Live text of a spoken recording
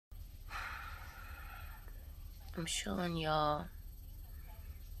I'm showing y'all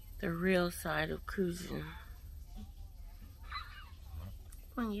the real side of cruising.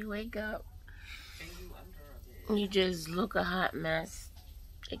 When you wake up, you just look a hot mess.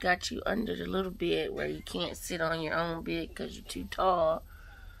 It got you under the little bed where you can't sit on your own bed because you're too tall.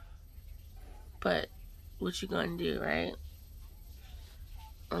 But what you gonna do, right?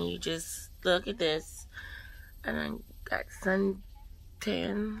 When you just look at this, and I got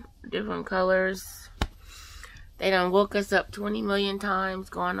suntan, different colors. They done woke us up 20 million times,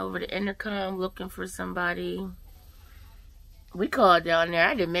 going over the intercom looking for somebody. We called down there.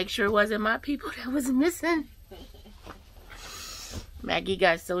 I didn't make sure it wasn't my people that was missing. Maggie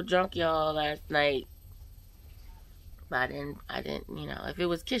got so drunk, y'all, last night. But I didn't, you know, if it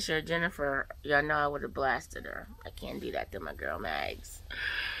was Kisha or Jennifer, y'all know I would have blasted her. I can't do that to my girl Mags.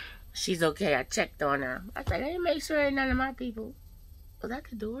 She's okay. I checked on her. I said, I didn't make sure ain't none of my people. Was that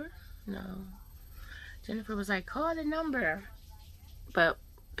the door? No. Jennifer was like, call the number. But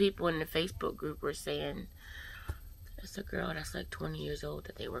people in the Facebook group were saying, it's a girl that's like 20 years old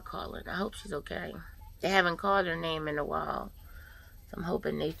that they were calling. I hope she's okay. They haven't called her name in a while. So I'm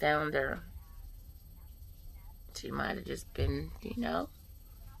hoping they found her. She might have just been, you know,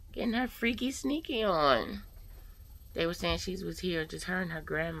 getting her freaky sneaky on. They were saying she was here, just her and her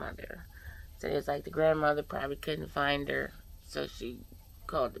grandmother. So it's like the grandmother probably couldn't find her. So she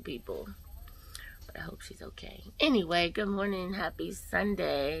called the people. But I hope she's okay. Anyway, good morning. Happy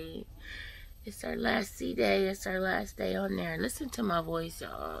Sunday. It's our last C day. It's our last day on there. Listen to my voice,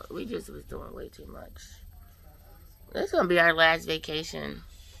 y'all. We just was doing way too much. This gonna be our last vacation.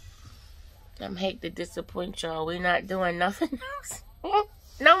 I hate to disappoint y'all. We're not doing nothing else.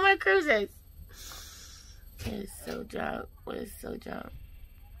 No more cruises. It's so drunk. It's so drunk.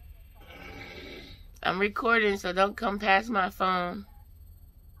 I'm recording, so don't come past my phone.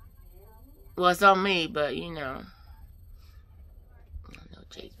 Well, it's on me, but you know. I don't know,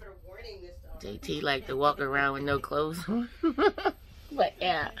 JT like to walk around with no clothes on. But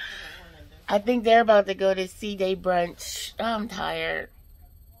yeah. I think they're about to go to C-Day brunch. I'm tired.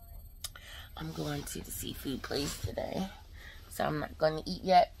 I'm going to the seafood place today. So I'm not going to eat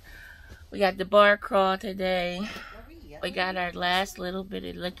yet. We got the bar crawl today. We got our last little bit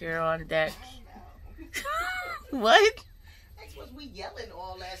of liquor on deck. What? That's what we yelling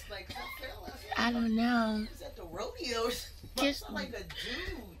all last night. I don't know. It's at the rodeos. Kiss, like a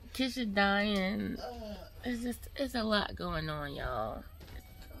dude. Kiss is dying. It's a lot going on, y'all.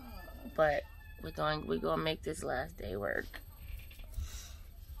 But we're gonna make this last day work.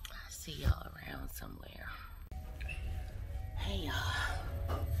 I'll see y'all around somewhere. Hey y'all.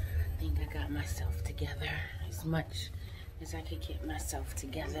 I think I got myself together as much as I could get myself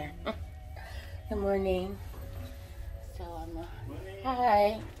together. Good morning. So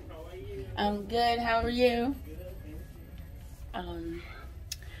hi. I'm good. How are you? I'm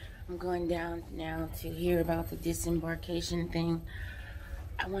going down now to hear about the disembarkation thing.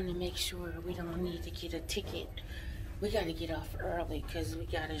 I want to make sure we don't need to get a ticket. We got to get off early because we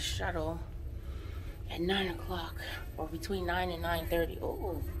got a shuttle at 9 o'clock or between 9 and 9:30.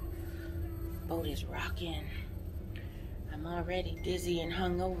 Oh, boat is rocking. I'm already dizzy and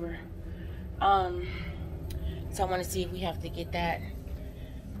hungover. So I want to see if we have to get that.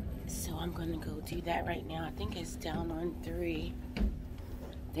 So I'm going to go do that right now. I think it's down on 3.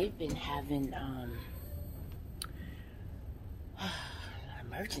 They've been having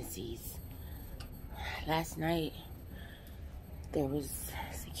emergencies. Last night there was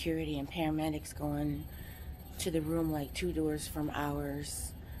security and paramedics going to the room like 2 doors from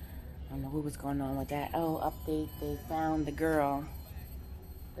ours. I don't know what was going on with that. Oh, update, they found the girl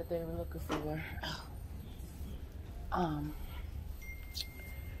that they were looking for. Oh.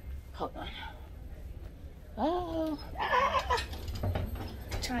 Hold on. Oh,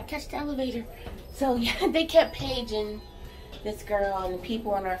 trying to catch the elevator. So yeah, they kept paging this girl, and the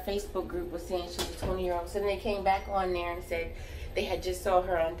people on our Facebook group were saying she's a 20-year-old. So then they came back on there and said they had just saw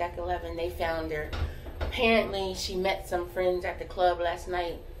her on deck 11. They found her. Apparently, she met some friends at the club last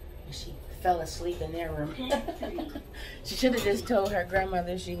night, and she fell asleep in their room. She should have just told her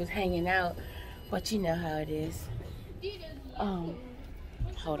grandmother she was hanging out, but you know how it is.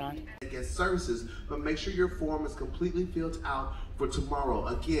 Hold on. Get services, but make sure your form is completely filled out for tomorrow.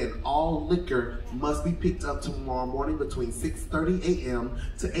 Again, all liquor must be picked up tomorrow morning between 6:30 a.m.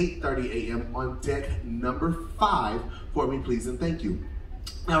 to 8:30 a.m. on deck number 5 for me, please, and thank you.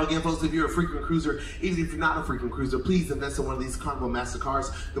 Now again, folks, if you're a frequent cruiser, even if you're not a frequent cruiser, please invest in one of these Carnival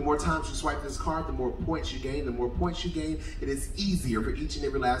MasterCards. The more times you swipe this card, the more points you gain. The more points you gain, it is easier for each and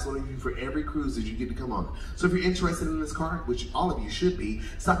every last one of you for every cruise that you get to come on. So if you're interested in this card, which all of you should be,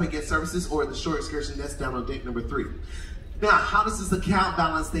 stop at Get Services or at the Shore Excursion Desk down on deck number 3. Now, how does this account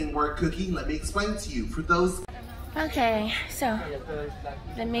balance thing work, Cookie? Let me explain to you. For those... Okay, so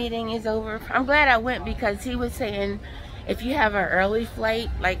the meeting is over. I'm glad I went because he was saying if you have an early flight,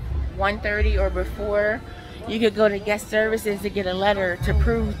 like 1:30 or before, you could go to Guest Services to get a letter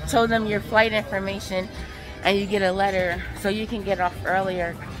to show them your flight information, and you get a letter so you can get off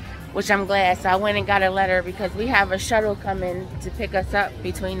earlier, which I'm glad. So I went and got a letter because we have a shuttle coming to pick us up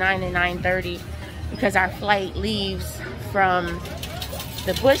between 9 and 9:30 because our flight leaves from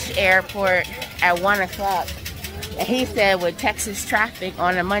the Bush Airport at 1 o'clock. And he said with Texas traffic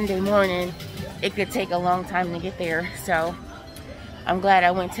on a Monday morning, it could take a long time to get there. So I'm glad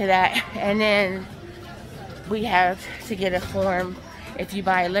I went to that. And then we have to get a form. If you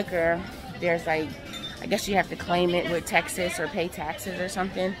buy liquor, there's like, I guess you have to claim it with Texas or pay taxes or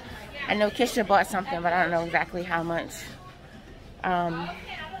something. I know Kisha bought something, but I don't know exactly how much.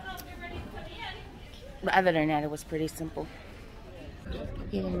 But other than that, it was pretty simple.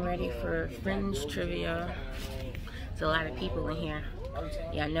 Getting ready for Friends Trivia. There's a lot of people in here.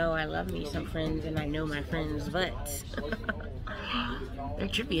 Yeah, I know I love me some friends and I know my friends, but their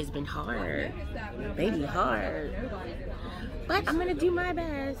trivia has been hard. Baby hard. But I'm gonna do my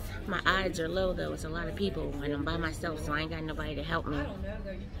best. My odds are low though. It's a lot of people and I'm by myself, so I ain't got nobody to help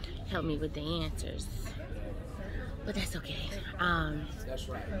me with the answers. But that's okay.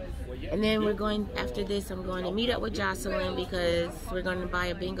 And then we're going, after this, I'm going to meet up with Jocelyn because we're going to buy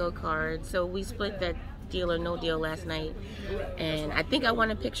a bingo card. So we split that Deal or No Deal last night. And I think I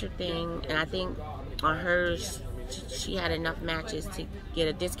won a picture thing. And I think on hers, she had enough matches to get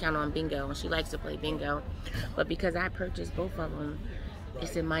a discount on bingo. And she likes to play bingo. But because I purchased both of them,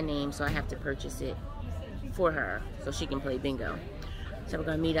 it's in my name. So I have to purchase it for her so she can play bingo. So we're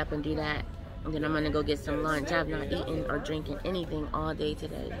going to meet up and do that. And then I'm going to go get some lunch. I have not eaten or drinking anything all day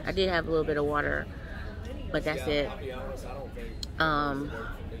today. I did have a little bit of water, but that's it.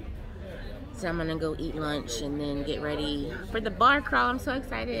 So I'm going to go eat lunch and then get ready for the bar crawl. I'm so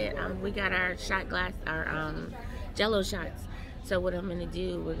excited. We got our shot glass, our Jello shots. So what I'm going to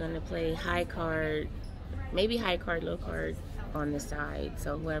do, we're going to play high card, maybe high card, low card on the side.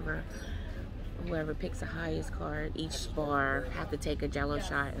 So whoever picks the highest card, each bar have to take a Jello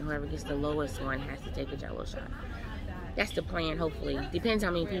shot, and whoever gets the lowest one has to take a Jello shot. That's the plan, hopefully. Depends how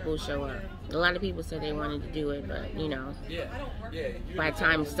many people show up. A lot of people said they wanted to do it, but you know, by the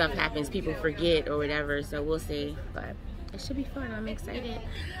time stuff happens, people forget or whatever, so we'll see. But it should be fun. I'm excited.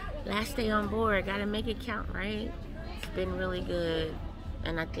 Last day on board, gotta make it count, right? It's been really good,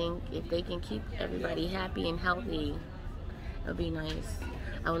 and I think if they can keep everybody happy and healthy, it'll be nice.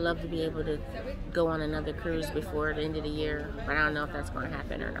 I would love to be able to go on another cruise before the end of the year, but I don't know if that's going to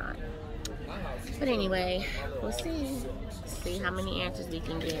happen or not. But anyway, we'll see. See how many answers we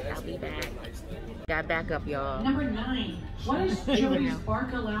can get. I'll be back. Got back up, y'all. Number 9. What is Joey's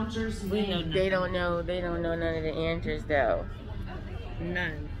Barca Lounger's name? We know they don't know none of the answers though.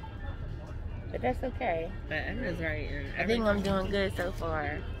 None. But that's okay. But Edna's right. I think I'm doing good so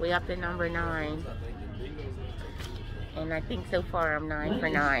far. We up to number 9. And I think so far I'm 9 for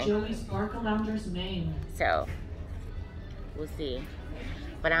 9. What is Joey's Barca Lounger's name? So, we'll see.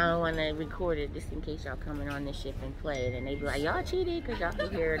 But I don't want to record it just in case y'all coming on this ship and play it. And they be like, y'all cheated because y'all can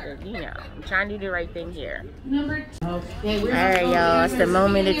hear the, you know. I'm trying to do the right thing here. Number 2. Okay, alright, y'all. It's the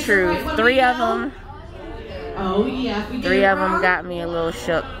moment of truth. 3 of them. Oh, yeah. 3 of them got me a little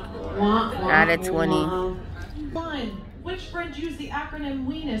shook. Out of 20. 1. Which friend used the acronym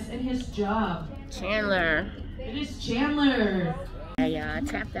WENUS in his job? Chandler. It is Chandler. Hey, y'all, I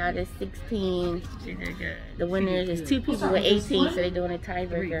tapped out at 16. The winners is 2 people with 18, so they're doing a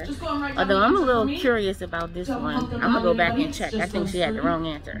tiebreaker. Although I'm a little curious about this one. I'm going to go back and check. I think she had the wrong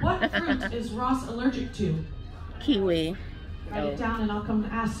answer. What fruit is Ross allergic to? Kiwi. Write it down and I'll come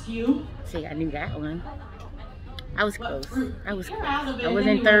ask you. See, I knew that one. I was close. I was close. I was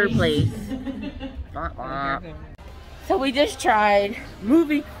in 3rd place. So we just tried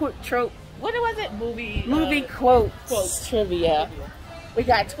movie trope. What was it? Movie quotes trivia. We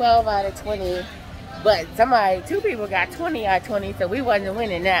got 12 out of 20, but 2 people got 20 out of 20, so we wasn't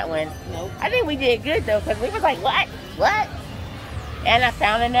winning that one. Nope. I think we did good though, because we was like, what? And I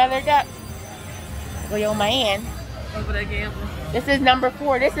found another duck. Go on my hand. Over that gamble. This is number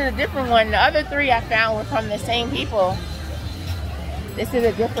 4. This is a different one. The other 3 I found were from the same people. This is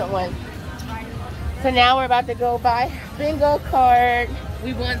a different one. So now we're about to go buy bingo card.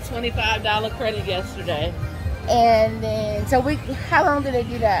 We won $25 credit yesterday. And then, so how long do they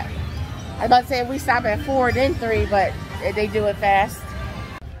do that? I was about to say we stop at 4, then 3, but they do it fast.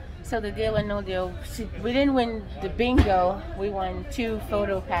 So the deal or no deal, we didn't win the bingo, we won 2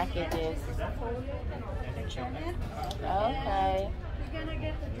 photo packages. Okay. You're gonna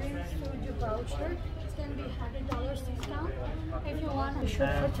get the Dreams Studio voucher. It's gonna be $100 discount. If you want to shoot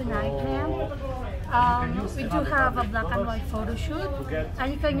for tonight, ma'am, we do have a black and white photo shoot,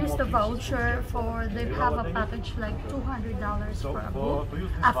 and you can use the voucher for. They have a package like $200 for a book,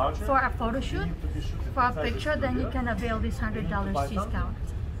 for a photo shoot, for a picture. Then you can avail this $100 discount.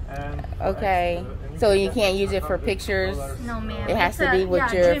 Okay, so you can't use it for pictures? No, ma'am. It has to be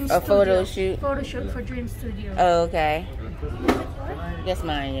with your photo shoot? Photo shoot for Dream Studio. Oh, okay. That's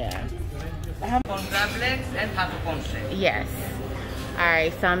mine, yeah. Yes.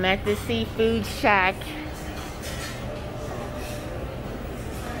 Alright, so I'm at the seafood shack.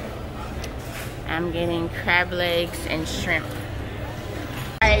 I'm getting crab legs and shrimp.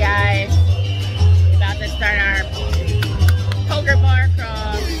 Alright, guys. About to start our poker bar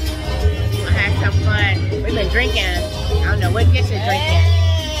crawl. We'll have some fun. We've been drinking. I don't know what Gish is drinking.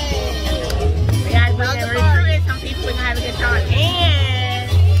 We got some people. We're gonna have a good time. And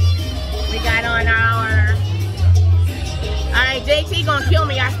we got on our. Alright, JT gonna kill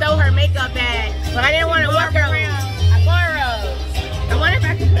me. I stole her makeup bag, but I didn't want to walk around. I borrowed. I wonder if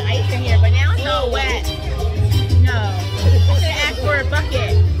I could put ice in here, but now it's all wet. No. I should ask for a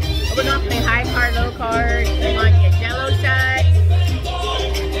bucket. We're gonna play high card, low card. We're gonna get jello shots.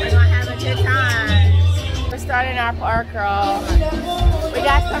 We're gonna have a good time. We're starting our bar crawl. We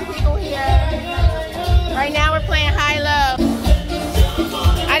got some people here. Right now we're playing high-low.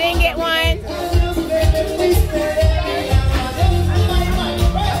 I didn't get one.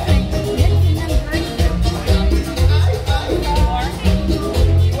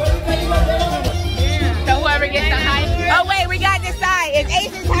 So whoever gets the high. Oh wait, we got to decide. Is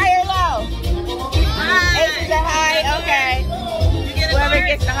aces high or low? Aces are high. Okay. Whoever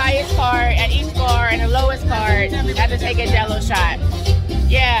gets the highest card at each bar and the lowest card has to take a jello shot.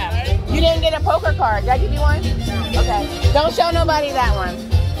 Yeah. You didn't get a poker card. Did I give you one? Okay. Don't show nobody that one.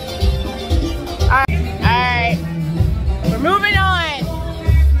 Alright. We're moving on.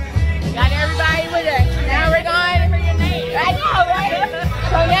 Got everybody with us. Now we're going. I know, right?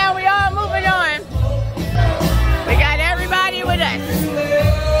 So now we all moving on. We got everybody with us.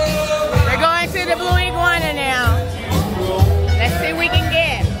 We're going to the Blue Iguana now. Let's see what we can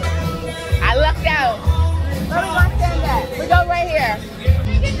get. I lucked out. Where we gonna stand at? We go right here.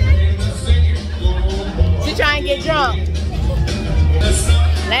 She trying to get drunk.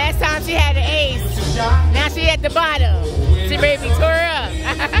 Last time she had an ace. Now she at the bottom. She ready to be tore up.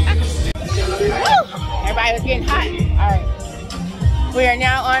 Woo! Everybody was getting hot. Alright. We are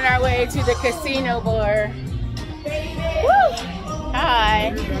now on our way to the casino bar. Woo!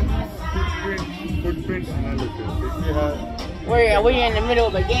 Hi. We're in the middle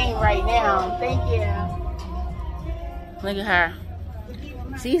of a game right now. Thank you. Look at her.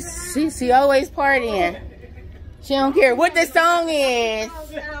 She always partying. She don't care what the song is.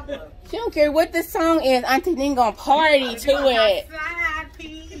 She don't care what the song is. Auntie Ning gonna party to it.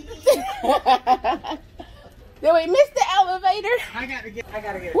 Did we miss the elevator? I gotta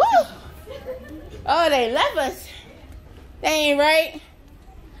get Woo! Oh, they left us. They ain't right.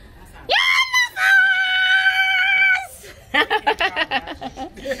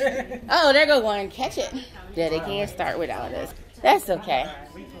 Oh, there go one. Catch it. Yeah, they can't start without us. That's okay.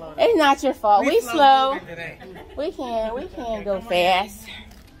 It's not your fault. We slow. We can't go fast.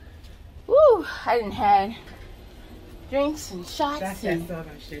 Woo! I didn't have drinks and shots. That's that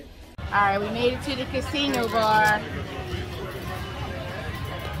southern shit. Alright, we made it to the casino bar.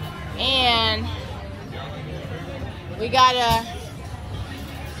 And we got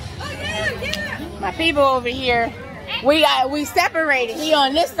my people over here. We separated. He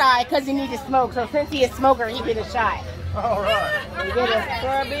on this side because he needs to smoke. So since he is a smoker, he get a shot. All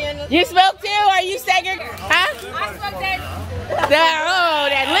right. You smoke too? Are you second? Huh? I smoke that.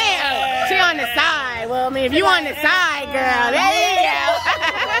 That lamp. She on the side. Well, I mean, if you on the side, girl, there you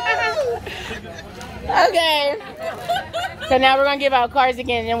go. Okay. So now we're gonna give out cards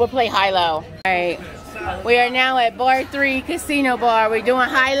again, and then we'll play high-low. All right. We are now at Bar 3 Casino Bar. We're doing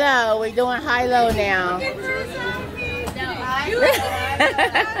high-low. We're doing high-low now.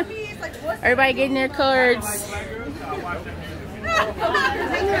 Everybody getting their cards.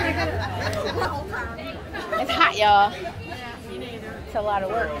 It's hot, y'all. It's a lot of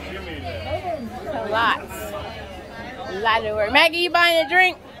work. It's a lot of work. Maggie, you buying a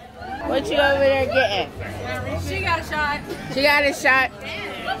drink? What you over there getting? She got a shot. She got a shot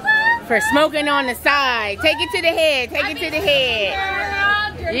for smoking on the side. Take it to the head. Take it to the head.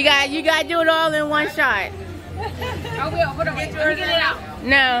 You got to do it all in one shot. I will. Hold on. Let me get it out.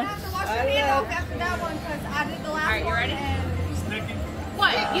 No. After that one, because I did the last one. All right, you ready?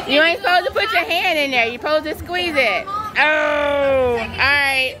 What? You ain't supposed to put your hand in there. You're supposed to squeeze it. Oh. All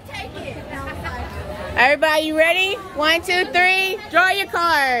right. Everybody, you ready? 1, 2, 3. Draw your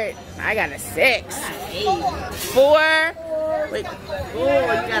card. I got a 6. 4. Wait. Oh,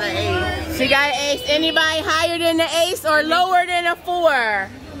 you got an ace. She got an ace. Anybody higher than the ace or lower than a 4?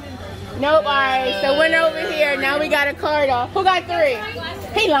 Nope. All right. So went over here. Now we got a card off. Who got 3?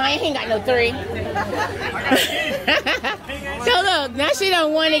 He lying. He ain't got no 3. So look. Now she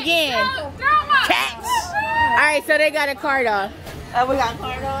done won again. Catch. All right. So they got a card off. We got a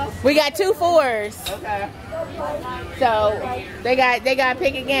card off? We got 2 4s. Okay. So they got to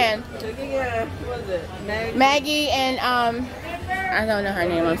pick again. Pick again. What was it? Maggie and I don't know her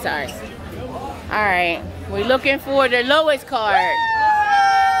name. I'm sorry. All right, we're looking for the lowest card.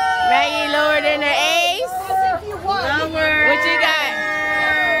 Maggie lower than the ace. Lower. What you got?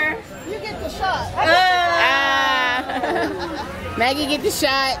 You get the shot. Maggie get the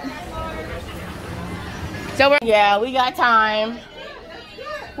shot. So yeah, we got time.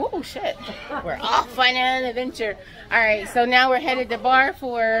 Oh shit, we're off on an adventure. All right, so now we're headed to bar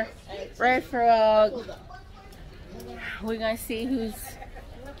for Red Frog. We're gonna see who's.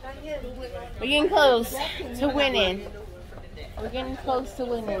 We're getting close to winning. We're getting close to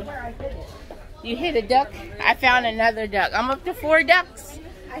winning. You hit a duck. I found another duck. I'm up to 4 ducks.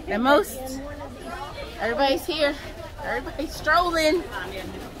 The most. Everybody's here. Everybody's strolling.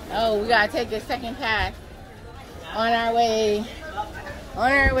 Oh, we gotta take a second pass. On our way. On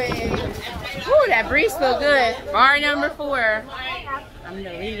our way. Ooh, that breeze feel good. Bar number 4. I'm the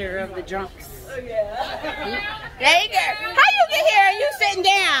leader of the drunks. There you go. How you get here and you sitting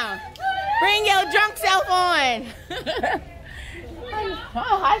down? Bring your drunk self on.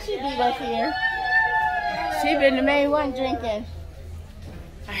 Oh, how she beat us here? She been the main one drinking.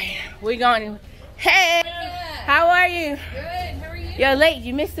 Alright, we going. Hey, how are you? Good. How are you? You're late.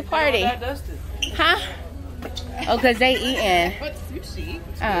 You missed the party. Huh? Oh, because they eating. What sushi?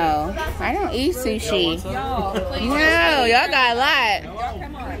 Oh, I don't eat sushi. No, y'all got a lot.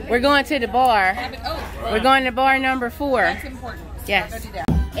 We're going to the bar. We're going to bar number 4. That's important. Yes.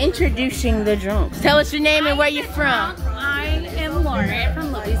 Introducing the drunks. Tell us your name and where you're from. I am Lauren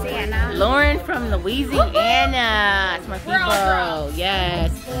from Louisiana. Lauren from Louisiana. That's my people. Yes.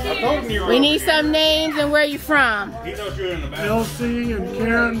 We need some names and where you from. Elsie and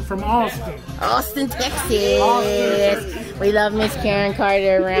Karen from Austin. Austin, Texas. We love Miss Karen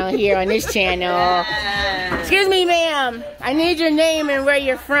Carter around here on this channel. Excuse me, ma'am. I need your name and where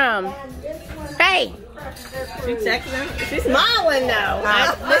you're from. Hey. She texting? She's smiling though.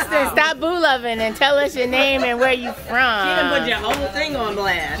 Listen, stop boo loving and tell us your name and where you from. You done put your whole thing on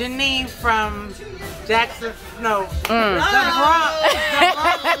blast. Janine from Jackson, no, Mm. the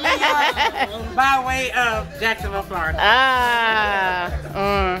Bronx, by way of Jacksonville, Florida.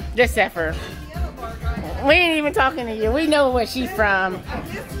 Just Zephyr. We ain't even talking to you. We know where she's from.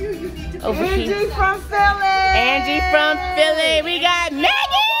 Over here. Angie from Philly. Angie from Philly. We got Maggie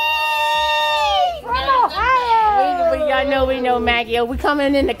from Ohio. We know Maggie. Oh, we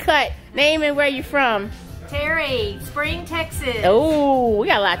coming in the cut. Name and where you from. Terry, Spring, Texas. Oh, we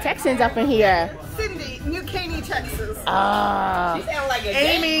got a lot of Texans up in here. Cindy, New Caney, Texas. Ah. You sound like a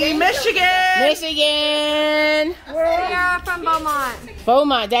Amy, Michigan. Michigan. Sarah from Beaumont.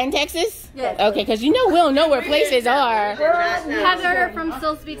 Beaumont, that in Texas? Yes. Okay, because you know we don't know where places are. Heather from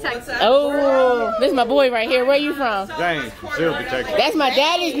Silsbee, Texas. Oh, this is my boy right here. Where you from? James from Silver, Texas. That's my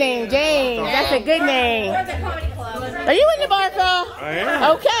daddy's name, James. That's a good name. Are you in the bar, Carl? I am.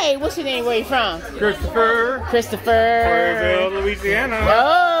 Okay, what's your name? Where you from? Christopher. Christopher. Louisiana.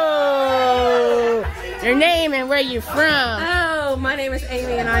 Oh, your name and where you from? Oh, my name is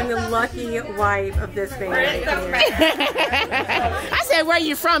Amy, and I'm the lucky wife of this man right here. I said where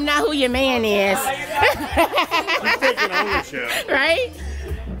you from, not who your man is. I'm taking ownership. Right?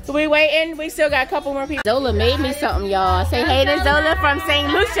 We waiting. We still got a couple more people. Zola made me something, y'all. Say hey to Zola from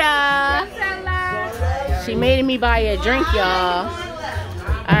St. Lucia. She made me buy a drink, y'all.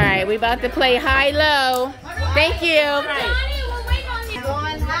 All right, we about to play high-low. Thank you.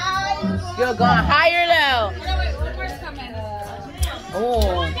 You're going high or low?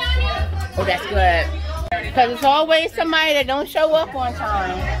 Oh, that's good. Because it's always somebody that don't show up on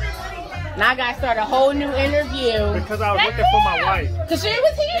time. Now I got to start a whole new interview. Because I was looking for my wife. Because she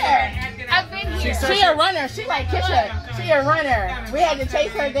was here. She a runner. She like Kisha. She a runner. We had to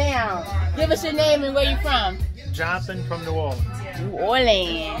chase her down. Give us your name and where you from. Jonathan from New Orleans. New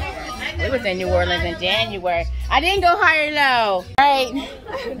Orleans. We was in New Orleans in January. I didn't go high or low. Right.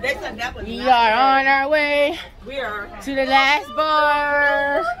 We are on our way to the last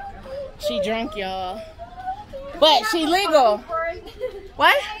bar. She drunk, y'all. But she legal.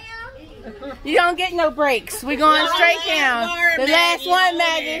 What? You don't get no breaks. We going straight down. The last one,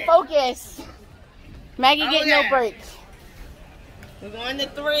 Maggie. Focus. Maggie get no breaks. We're going to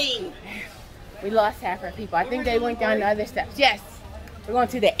 3. We lost half our people. I think they went down the other steps. Yes. We're going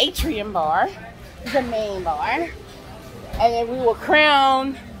to the Atrium Bar, the main bar. And then we will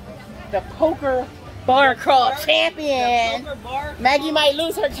crown the poker bar crawl champion. Maggie might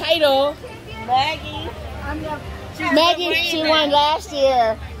lose her title. Maggie, she won last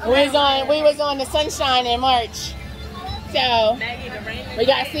year. We was on the Sunshine in March. So we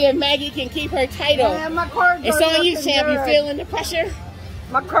gotta see if Maggie can keep her title. It's on you, champ. You feeling the pressure?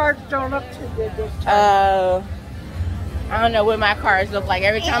 My cards don't look too good this time. I don't know what my cards look like.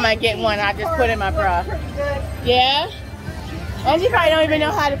 Every time I get one, I just put in my bra. Yeah? And you probably don't even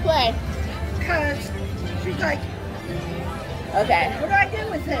know how to play. Because she's like, okay. What do I do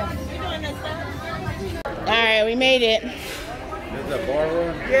with him? Alright, we made it. Is that bar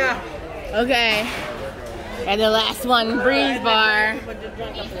room? Yeah. Okay. And the last one, Breeze Bar.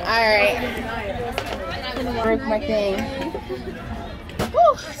 Alright. Break my thing.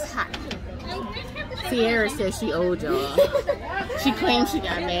 Whew, it's hot. Sierra says she old, y'all. She claims she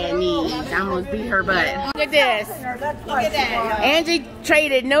got bad knees. I almost beat her butt. Look at this. Look at that. Angie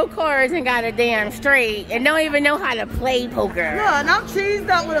traded no cards and got a damn straight and don't even know how to play poker. No, and I'm cheesed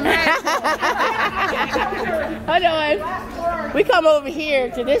up with a match. Hold on. We come over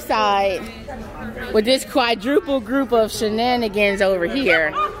here to this side with this quadruple group of shenanigans over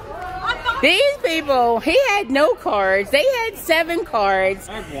here. These people, he had no cards. They had 7 cards.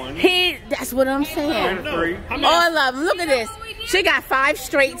 I have 1. That's what I'm saying. 3. All of them. Look at this. She got 5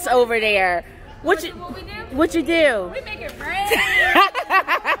 straights over there. What you do? We make it rain.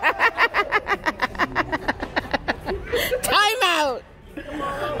 Time out.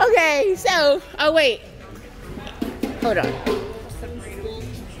 Okay, so, oh wait. Hold on.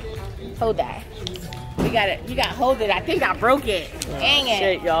 Hold that. You gotta hold it. I think I broke it. Dang it.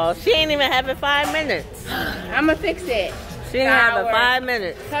 Shit, y'all. She ain't even having 5 minutes. I'ma fix it. She ain't having 5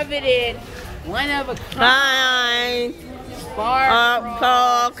 minutes. Coveted. One of a kind. Bar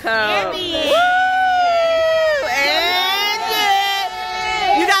call champion. Woo! And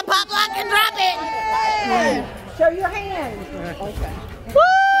you got pop lock and drop it. Show your hand. Okay.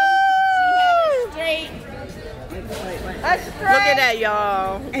 Woo! Straight. Look at that,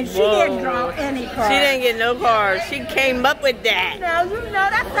 y'all. And she didn't draw any cards. She didn't get no cards. She came up with that. No, you know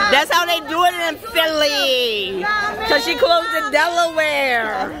that's how they do it in Philly. Because she closed in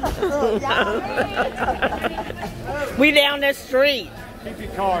Delaware. We down the street. Keep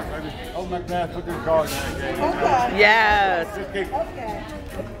your cards, baby. Hold my glass, put your cards in. Okay. Yes. Okay.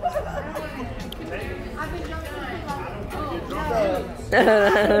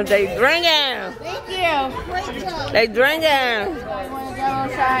 They drinking. Thank you. They drinking.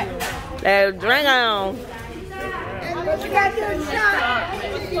 They drinking. But you gotta do a shot.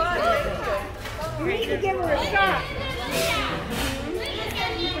 You need to give her a shot.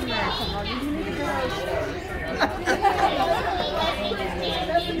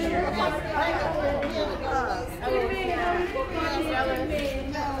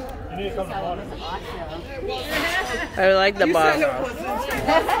 I like the bar.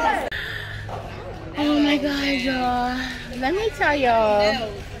 Oh my God, y'all. Let me tell y'all.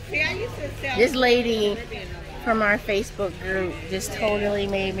 This lady from our Facebook group just totally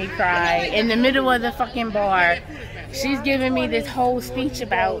made me cry in the middle of the fucking bar. She's giving me this whole speech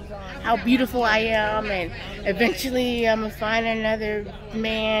about how beautiful I am and eventually I'm gonna find another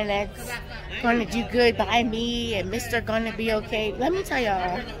man that's gonna do good by me and Mr. gonna be okay. Let me tell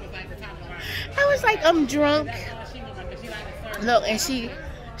y'all, I was like, I'm drunk. Look, and she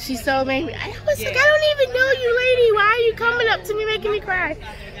so made me, I was like, I don't even know you, lady. Why are you coming up to me making me cry?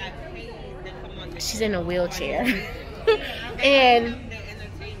 She's in a wheelchair. And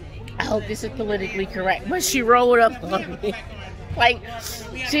I hope this is politically correct, but she rolled up on me. Like,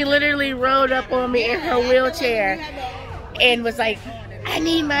 she literally rolled up on me in her wheelchair and was like, I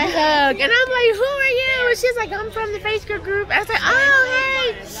need my hug. And I'm like, who are you? And she's like, I'm from the Facebook group. I was like, oh,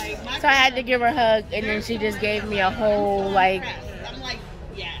 hey. So I had to give her a hug, and then she just gave me a whole, like,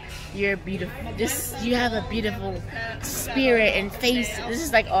 you're beautiful. You have a beautiful spirit and face. This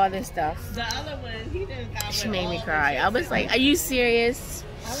is like all this stuff. She made me cry. I was like, are you serious?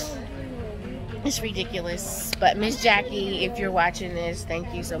 It's ridiculous. But Miss Jackie, if you're watching this,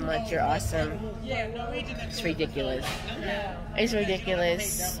 thank you so much. You're awesome. It's ridiculous. It's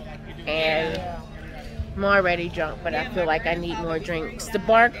ridiculous. And I'm already drunk, but I feel like I need more drinks. The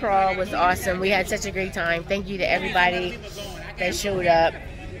bar crawl was awesome. We had such a great time. Thank you to everybody that showed up.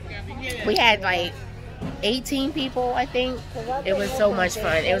 We had like 18 people, I think. It was so much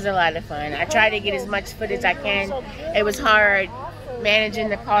fun. It was a lot of fun. I tried to get as much footage as I can. It was hard managing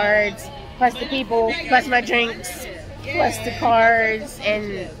the cards, plus the people, plus my drinks, plus the cards,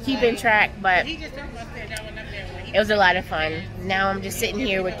 and keeping track, but it was a lot of fun. Now I'm just sitting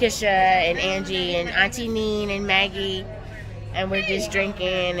here with Kisha and Angie and Auntie Neen and Maggie, and we're just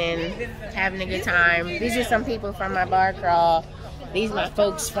drinking and having a good time. These are some people from my bar crawl. These are my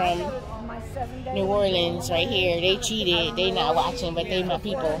folks from New Orleans right here. They cheated. They not watching, but they my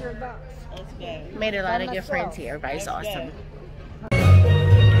people. Made a lot of good friends here. Everybody's awesome.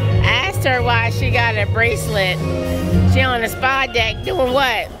 I asked her why she got a bracelet. She on the spa deck doing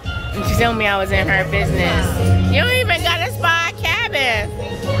what? And she told me I was in her business. You don't even got a spa cabin.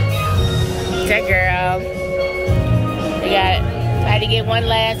 That girl. I had to get one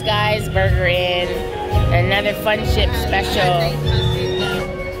last guy's burger in. Another Fun Ship special.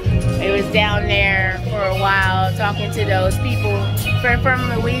 It was down there for a while talking to those people from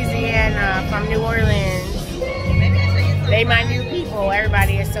Louisiana, from New Orleans. They my new people.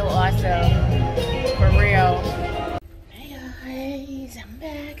 Everybody is so awesome. For real. Hey guys, I'm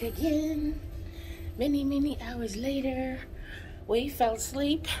back again. Many hours later. We fell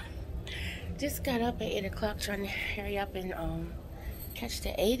asleep. Just got up at 8 o'clock trying to hurry up and catch the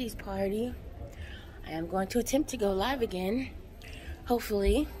 80s party. I am going to attempt to go live again.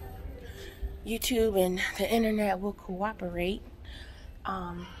 Hopefully YouTube and the internet will cooperate.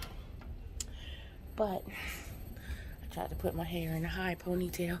 But I tried to put my hair in a high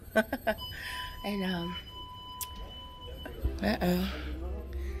ponytail. And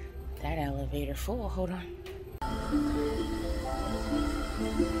that elevator full. Hold on.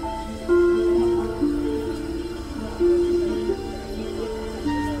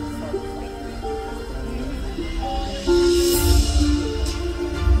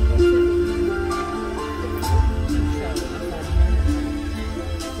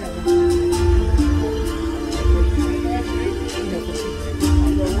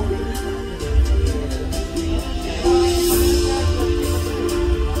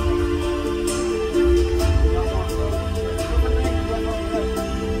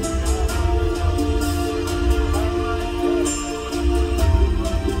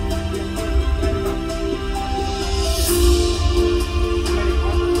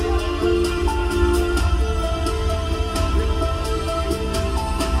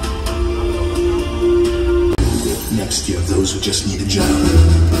 Those who just need a job.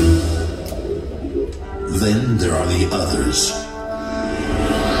 Then there are the others.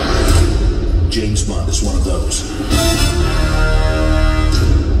 James Bond is one of those.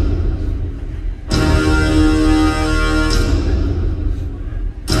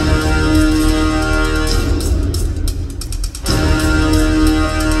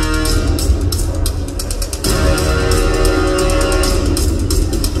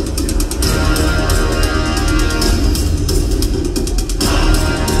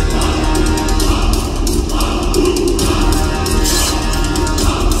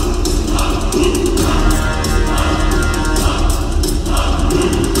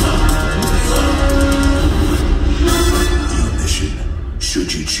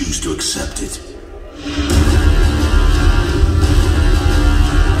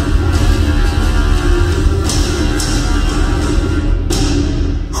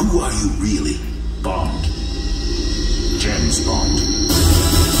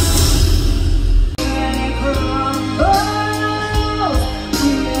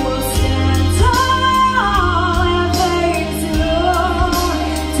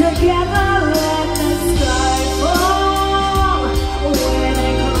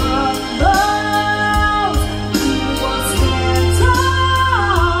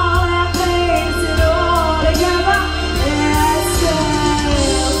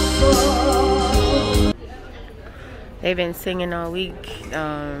 They've been singing all week.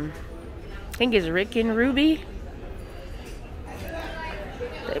 I think it's Rick and Ruby.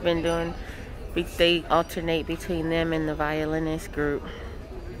 They've been doing, they alternate between them and the violinist group.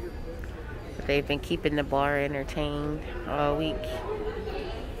 But they've been keeping the bar entertained all week.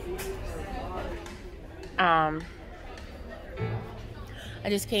 I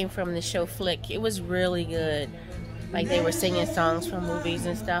just came from the show Flick. It was really good. Like they were singing songs from movies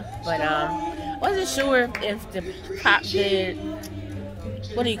and stuff. But wasn't sure if the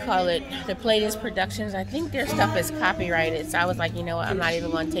what do you call it? The Players Productions. I think their stuff is copyrighted. So I was like, you know what? I'm not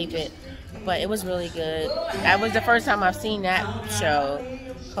even going to tape it. But it was really good. That was the first time I've seen that show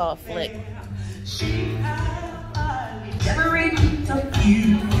called Flick.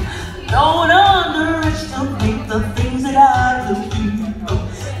 Don't underestimate the things that I will do.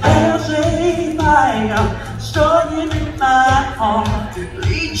 There's a fire starting in my heart,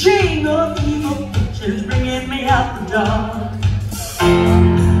 reaching of evil pictures, bringing me out the dark.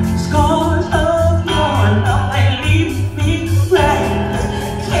 Scars of your love, they leave me breathless.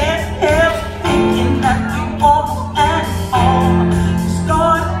 Can't help thinking that you want and all.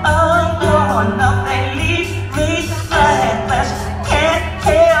 Scars of your love, they leave me breathless. Can't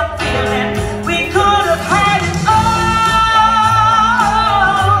help feeling we could have had it all.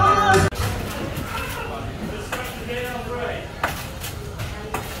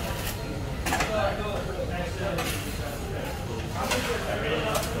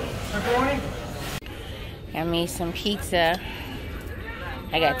 I made some pizza.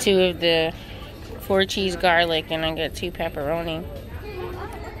 I got 2 of the 4 cheese garlic and I got 2 pepperoni.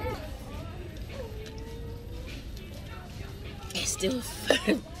 It's still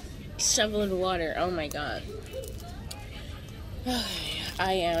shoveling water. Oh my god.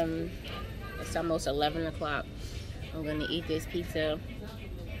 It's almost 11 o'clock. I'm gonna eat this pizza.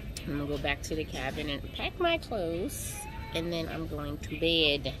 I'm gonna go back to the cabin and pack my clothes. And then I'm going to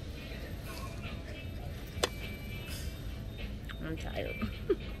bed. I'm tired.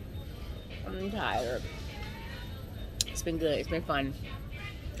 I'm tired. It's been good. It's been fun.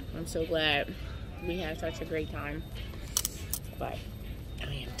 I'm so glad we had such a great time. But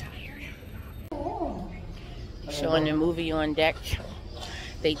I am tired. Showing the movie on deck.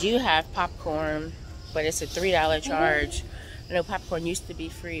 They do have popcorn, but it's a $3 charge. I know popcorn used to be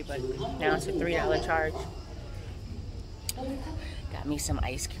free, but now it's a $3 charge. Got me some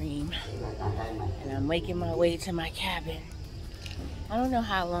ice cream. And I'm making my way to my cabin. I don't know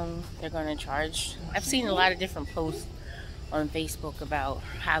how long they're going to charge. I've seen a lot of different posts on Facebook about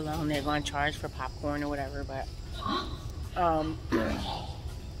how long they're going to charge for popcorn or whatever, but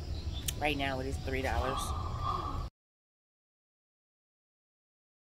right now it is $3.